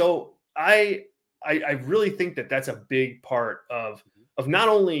getting. And so I really think that that's a big part of not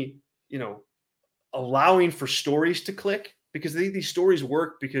only, allowing for stories to click, because these stories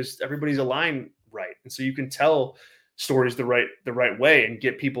work because everybody's aligned right. And so you can tell stories the right way and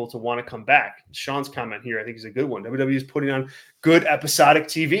get people to want to come back. Sean's comment here, I think, is a good one. WWE is putting on good episodic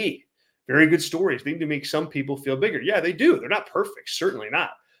TV. Very good stories. They need to make some people feel bigger. Yeah, they do. They're not perfect. Certainly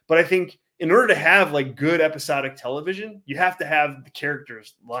not. But I think in order to have like good episodic television, you have to have the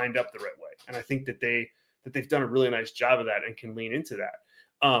characters lined up the right way. And I think that they've done a really nice job of that and can lean into that.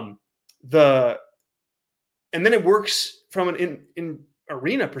 And then it works from an in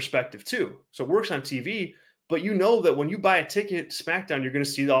arena perspective too. So it works on TV, but that when you buy a ticket to SmackDown, you're going to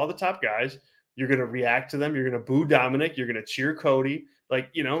see all the top guys. You're going to react to them. You're going to boo Dominic. You're going to cheer Cody. Like,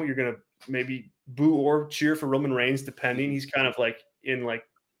 you're going to maybe boo or cheer for Roman Reigns, depending. He's kind of like in like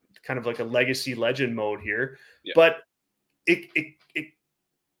kind of like a legacy legend mode here. Yeah. But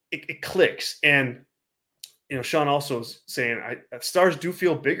it clicks. And Sean also is saying stars do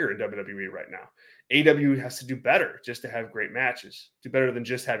feel bigger in WWE right now. AEW has to do better just to have great matches, do better than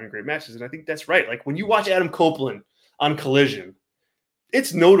just having great matches. And I think that's right. Like, when you watch Adam Copeland on Collision,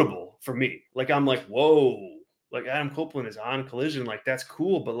 it's notable for me. Like, I'm like, whoa, Like Adam Copeland is on Collision, like that's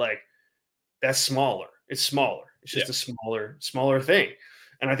cool, but like that's smaller. It's smaller. It's just a smaller thing.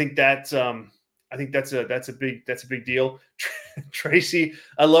 And I think that's a big deal. Tracy,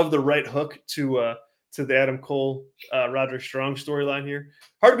 I love the right hook to the Adam Cole Roderick Strong storyline here.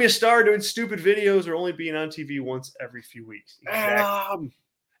 Hard to be a star doing stupid videos or only being on TV once every few weeks. Exactly.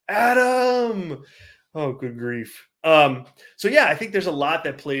 Adam. Oh, good grief. So yeah, I think there's a lot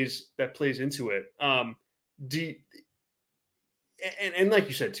that plays into it. And like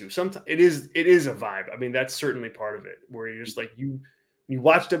you said too, sometimes it is a vibe. I mean, that's certainly part of it, where you're just like you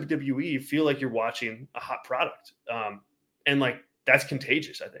watch WWE, you feel like you're watching a hot product, and like that's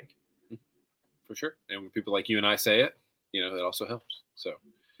contagious. I think for sure. And when people like you and I say it, it also helps. So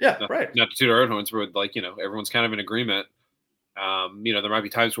yeah, not to toot our own horns, but like everyone's kind of in agreement. There might be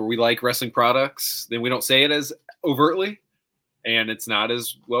times where we like wrestling products, then we don't say it as overtly, and it's not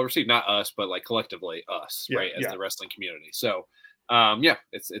as well received. Not us, but like collectively us, right? As the wrestling community. So,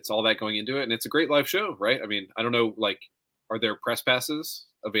 it's all that going into it, and it's a great live show, right? I mean, I don't know, like, are there press passes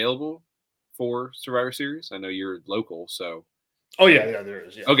available for Survivor Series? I know you're local, so. Oh yeah, there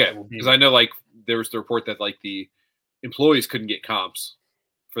is. Yeah. Okay, because I know like there was the report that like the employees couldn't get comps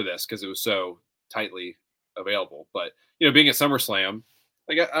for this because it was so tightly available, but being at SummerSlam,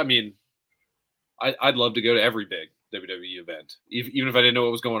 like I mean, I'd love to go to every big WWE event, even if I didn't know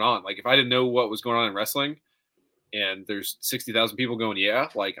what was going on. Like if I didn't know what was going on in wrestling, and there's 60,000 people going,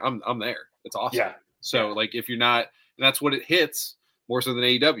 like I'm there. It's awesome. Yeah. So like if you're not, and that's what it hits more so than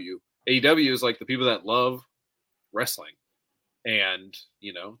AEW. AEW is like the people that love wrestling, and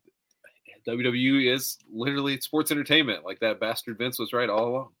WWE is literally sports entertainment. Like that bastard Vince was right all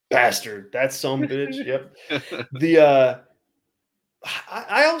along. Bastard, that's some bitch. Yep.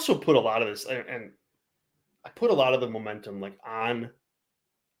 I also put a lot of this, and I put a lot of the momentum like on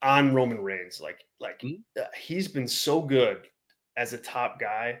Roman Reigns. Like he's been so good as a top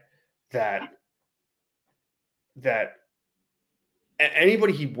guy that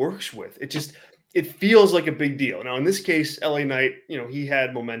anybody he works with, it feels like a big deal. Now in this case, LA Knight, he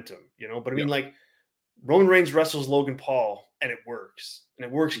had momentum, but I mean like Roman Reigns wrestles Logan Paul and it works. And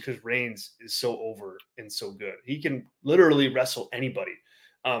it works because Reigns is so over and so good. He can literally wrestle anybody.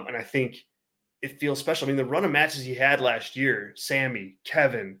 And I think it feels special. I mean, the run of matches he had last year, Sammy,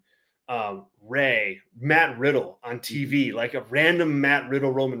 Kevin, Ray, Matt Riddle on TV, like a random Matt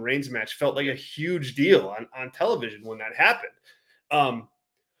Riddle Roman Reigns match felt like a huge deal on television when that happened.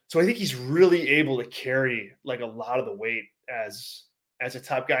 So I think he's really able to carry like a lot of the weight as a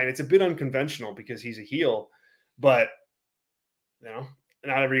top guy. And it's a bit unconventional because he's a heel, but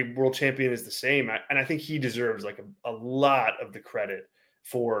not every world champion is the same. And I think he deserves like a lot of the credit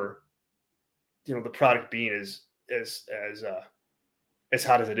for, the product being as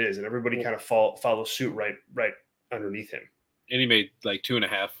hot as it is. And everybody kind of follows suit right underneath him. And he made like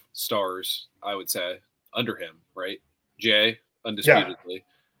 2.5 stars, I would say, under him, right? Jay, undisputedly.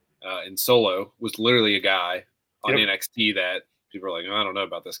 And Solo was literally a guy on NXT that people are like, I don't know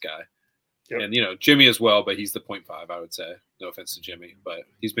about this guy. Yep. And, Jimmy as well, but he's the 0.5, I would say. No offense to Jimmy, but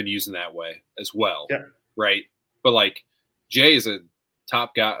he's been using that way as well. Yeah. Right. But like Jay is a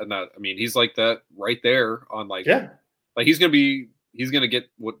top guy. He's like that right there on like he's going to get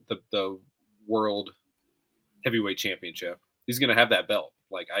what the world heavyweight championship. He's going to have that belt.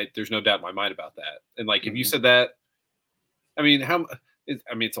 Like there's no doubt in my mind about that. And like, if you said that,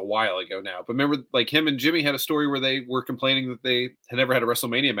 it's a while ago now, but remember like him and Jimmy had a story where they were complaining that they had never had a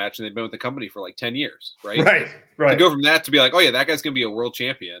WrestleMania match and they'd been with the company for like 10 years. Right. Right. To go from that to be like, oh yeah, that guy's going to be a world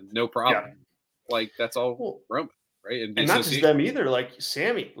champion. No problem. Yeah. Like that's all Roman. Right. And not just them either. Like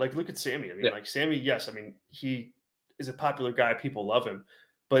Sammy, like look at Sammy. I mean, like Sammy, yes. I mean, he is a popular guy. People love him,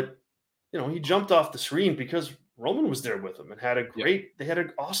 but he jumped off the screen because Roman was there with him and had they had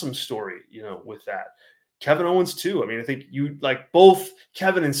an awesome story, with that. Kevin Owens too. I mean, I think you like both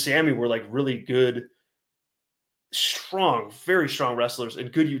Kevin and Sammy were like really good, strong, very strong wrestlers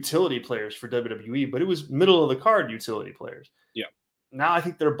and good utility players for WWE, but it was middle of the card utility players. Yeah. Now I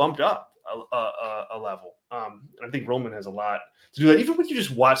think they're bumped up a level. And I think Roman has a lot to do that. Even when you just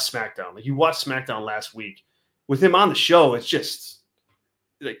watch SmackDown, like you watched SmackDown last week with him on the show, it's just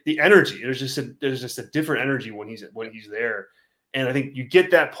like the energy. There's just a different energy when he's there. And I think you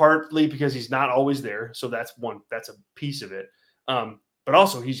get that partly because he's not always there. So that's a piece of it. But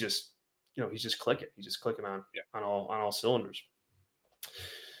also he's just clicking. He's just clicking on all cylinders.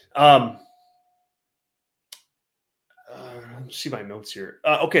 Let's see my notes here.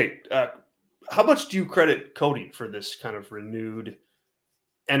 Okay. How much do you credit Cody for this kind of renewed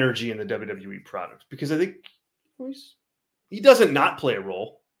energy in the WWE product? Because I think he doesn't not play a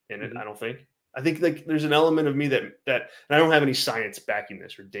role in it. I don't think. I think like there's an element of me that and I don't have any science backing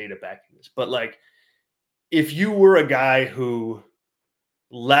this or data backing this, but like if you were a guy who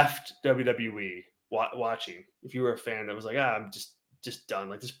left WWE watching, if you were a fan that was like, I'm just done.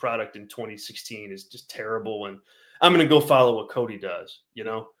 Like this product in 2016 is just terrible, and I'm gonna go follow what Cody does,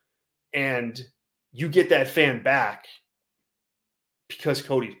 and you get that fan back because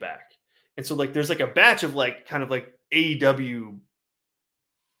Cody's back. And so like there's like a batch of like kind of like AEW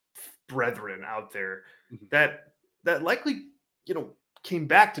brethren out there that likely, came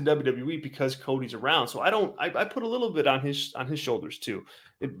back to WWE because Cody's around. So I put a little bit on his shoulders too.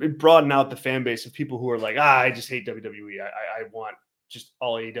 It broadened out the fan base of people who are like, I just hate WWE. I want just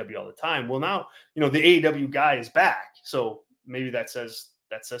all AEW all the time. Well, now, the AEW guy is back. So maybe that says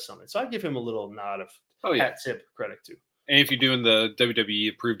something. So I give him a little nod of hat tip credit too. And if you're doing the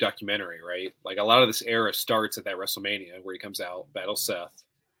WWE approved documentary, right? Like a lot of this era starts at that WrestleMania where he comes out, battles Seth,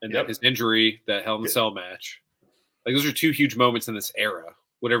 and then his injury, that Hell in a Cell match. Like those are two huge moments in this era,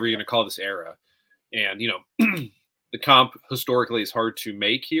 whatever you're going to call this era. And, the comp historically is hard to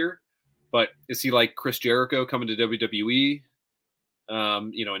make here, but is he like Chris Jericho coming to WWE?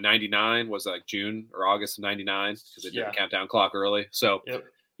 In 99 was like June or August of 99 because they did the countdown clock early. So,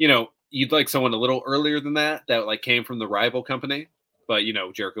 you'd like someone a little earlier than that like came from the rival company, but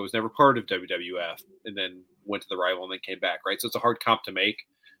Jericho was never part of WWF and then went to the rival and then came back. Right. So it's a hard comp to make,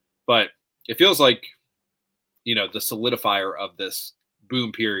 but it feels like, the solidifier of this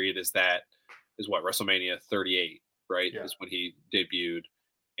boom period is what WrestleMania 38, right? Is when he debuted,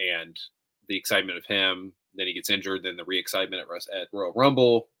 and the excitement of him. Then he gets injured. Then the re-excitement at Royal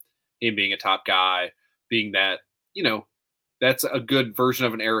Rumble, him being a top guy, being that, that's a good version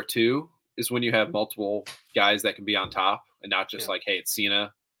of an era too, is when you have multiple guys that can be on top and not just like, hey, it's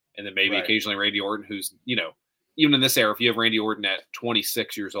Cena. And then maybe occasionally Randy Orton, who's, even in this era, if you have Randy Orton at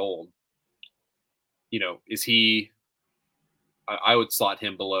 26 years old, is he, I would slot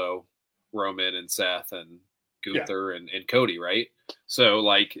him below Roman and Seth and Gunther and Cody, right? So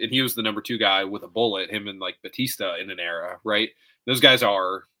like, and he was the number 2 guy with a bullet, him and like Batista in an era, right? Those guys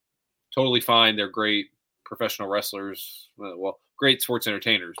are totally fine. They're great professional wrestlers. Well, great sports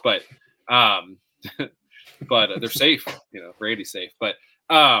entertainers, but they're safe, Randy's safe. But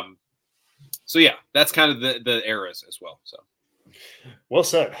so yeah, that's kind of the eras as well. So well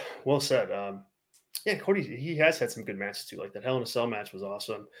said. Yeah, Cody, he has had some good matches too. Like that Hell in a Cell match was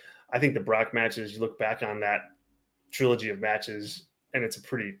awesome. I think the Brock matches, you look back on that trilogy of matches, and it's a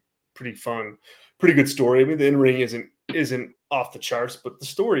pretty fun, pretty good story. I mean, the in-ring isn't off the charts, but the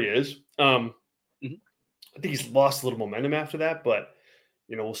story is. I think he's lost a little momentum after that, but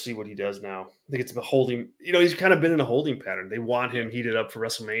we'll see what he does now. I think it's a holding. He's kind of been in a holding pattern. They want him heated up for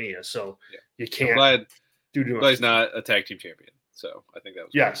WrestleMania, so you can't do too much. He's not a tag team champion, so I think that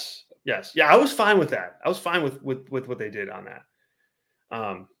was yes. Yes. Yeah, I was fine with that. I was fine with what they did on that.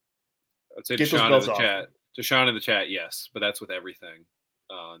 I'd say to Sean in the chat, yes, but that's with everything.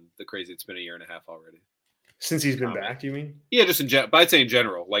 The crazy, it's been a year and a half already. Since he's been back, you mean? Yeah, just but I'd say in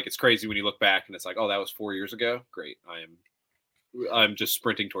general, like it's crazy when you look back and it's like, oh, that was 4 years ago. Great. I'm just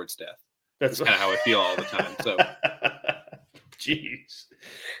sprinting towards death. That's kind of how I feel all the time. So jeez.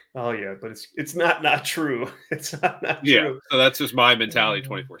 Oh yeah, but it's not true. It's not true. Yeah, so that's just my mentality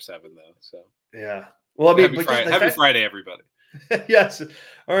 24/7 though. So yeah. Well, I mean, happy Friday, everybody. Yes.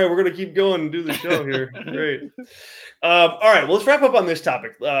 All right, we're gonna keep going and do the show here. Great. All right, well, let's wrap up on this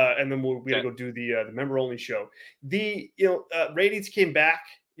topic, and then we gotta go do the member only show. The ratings came back.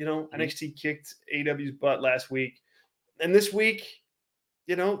 NXT kicked AEW's butt last week, and this week,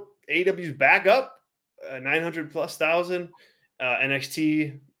 AEW's back up 900,000+.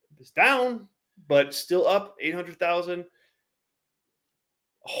 NXT is down, but still up 800,000. A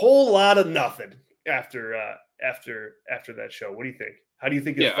whole lot of nothing after that show. What do you think? How do you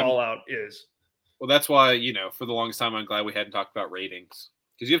think the fallout is? Well, that's why, for the longest time, I'm glad we hadn't talked about ratings,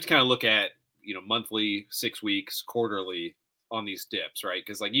 because you have to kind of look at, monthly, 6 weeks, quarterly on these dips, right?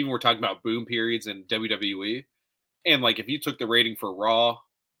 Because like even we're talking about boom periods in WWE, and like if you took the rating for Raw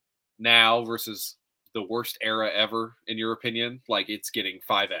now versus the worst era ever, in your opinion, like it's getting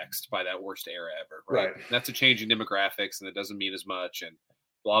 5x'd by that worst era ever, right? That's a change in demographics, and it doesn't mean as much, and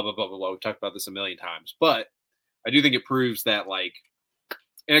blah, blah, blah, blah, blah. We've talked about this a million times, but I do think it proves that like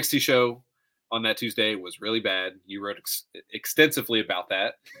NXT show on that Tuesday was really bad. You wrote extensively about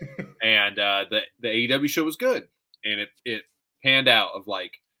that, and the AEW show was good, and it panned out of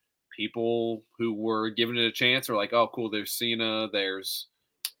like people who were giving it a chance are like, oh, cool, there's Cena, there's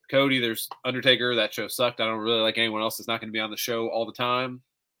Cody, there's Undertaker. That show sucked. I don't really like anyone else that's not going to be on the show all the time.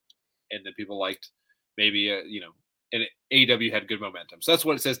 And then people liked maybe, and AEW had good momentum. So that's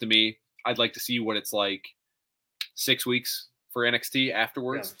what it says to me. I'd like to see what it's like 6 weeks for NXT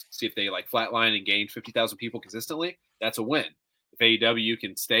afterwards. Yeah. See if they like flatline and gain 50,000 people consistently. That's a win. If AEW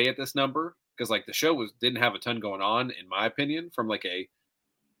can stay at this number, because like the show didn't have a ton going on, in my opinion, from like a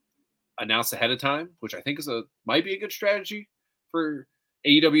announced ahead of time, which I think might be a good strategy for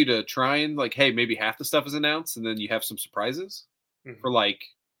AEW to try and like, hey, maybe half the stuff is announced and then you have some surprises for like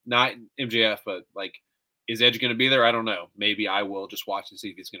not MJF, but like, is Edge going to be there? I don't know. Maybe I will just watch and see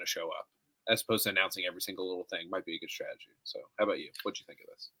if he's going to show up, as opposed to announcing every single little thing. Might be a good strategy. So, how about you? What do you think of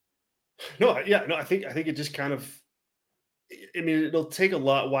this? No, I think it just kind of. I mean, it'll take a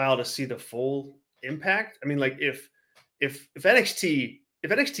while to see the full impact. I mean, like if NXT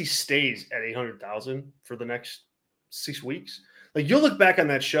stays at 800,000 for the next 6 weeks, like you'll look back on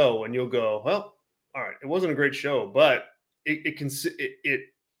that show and you'll go, well, all right, it wasn't a great show, but it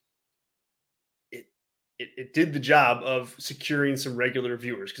did the job of securing some regular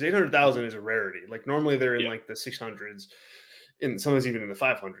viewers, because 800,000 is a rarity. Like normally they're in like the 600s and sometimes even in the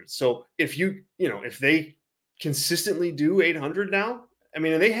 500s. So if if they consistently do 800 now, I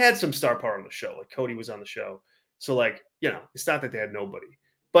mean, and they had some star power on the show, like Cody was on the show. So like, it's not that they had nobody,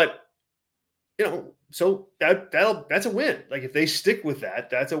 but so that's a win. Like if they stick with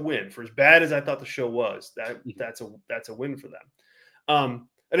that, that's a win. For as bad as I thought the show was, that's a win for them.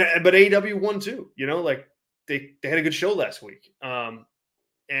 But AEW won too, like they had a good show last week. And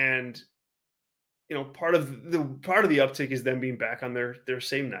part of the uptick is them being back on their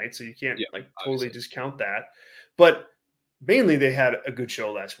same night. So you can't totally discount that, but mainly they had a good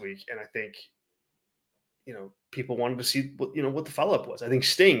show last week. And I think, people wanted to see what the follow-up was. I think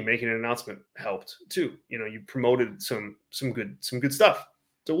Sting making an announcement helped too. You promoted some good stuff.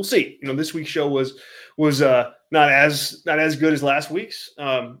 So we'll see. This week's show was not as good as last week's.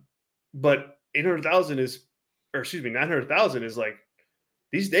 But 900,000 is like,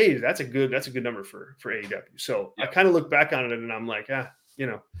 these days, that's a good number for AEW. So I kind of look back on it and I'm like, a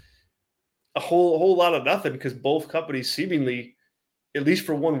whole lot of nothing, because both companies seemingly, at least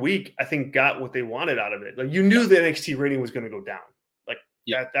for 1 week, I think got what they wanted out of it. Like you knew the NXT rating was going to go down. Like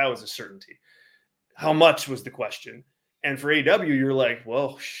that was a certainty. How much was the question? And for AEW, you're like,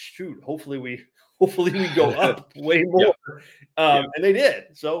 well, shoot, hopefully we go up way more. And they did.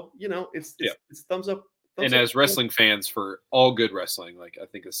 So, it's thumbs up. And as wrestling fans, for all good wrestling, like I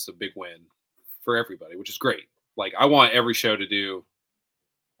think this is a big win for everybody, which is great. Like I want every show to do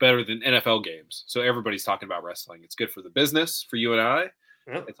better than NFL games. So everybody's talking about wrestling. It's good for the business, for you and I.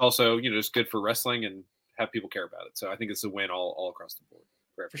 Yeah. It's also, just good for wrestling and have people care about it. So I think it's a win all across the board.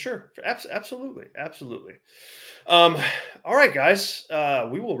 For sure. Absolutely. All right, guys.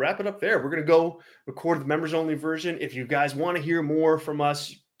 We will wrap it up there. We're going to go record the members only version. If you guys want to hear more from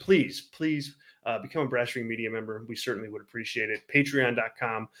us, please become a Brass Ring Media member. We certainly would appreciate it.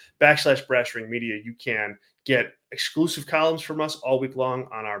 Patreon.com/Brass Ring Media. You can get exclusive columns from us all week long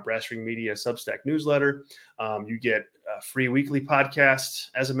on our Brass Ring Media Substack newsletter. You get free weekly podcasts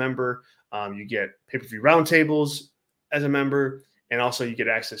as a member. You get pay-per-view roundtables as a member. And also you get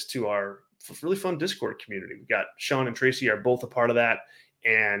access to our really fun Discord community. We got Sean and Tracy are both a part of that.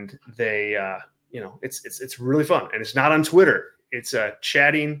 And they, it's really fun. And it's not on Twitter. It's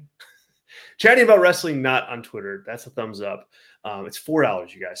chatting about wrestling, not on Twitter. That's a thumbs up. It's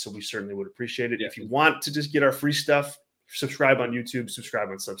 $4, you guys. So we certainly would appreciate it. Yeah. If you want to just get our free stuff, subscribe on YouTube, subscribe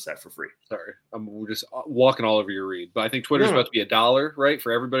on Substack for free. Sorry, we're just walking all over your read. But I think Twitter's about to be $1, right,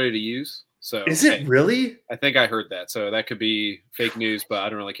 for everybody to use. So is it really? I think I heard that. So that could be fake news, but I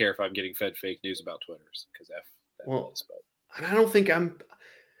don't really care if I'm getting fed fake news about Twitters, because that is. But I don't think I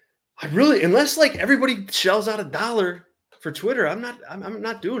really, unless like everybody shells out $1 for Twitter, I'm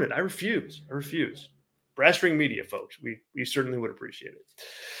not doing it. I refuse. Brass Ring Media, folks. We certainly would appreciate it.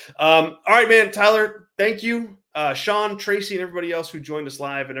 All right, man. Tyler, thank you. Sean, Tracy, and everybody else who joined us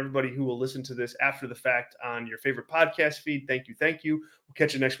live, and everybody who will listen to this after the fact on your favorite podcast feed. Thank you. We'll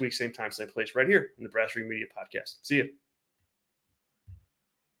catch you next week, same time, same place, right here in the Brass Ring Media Podcast. See you.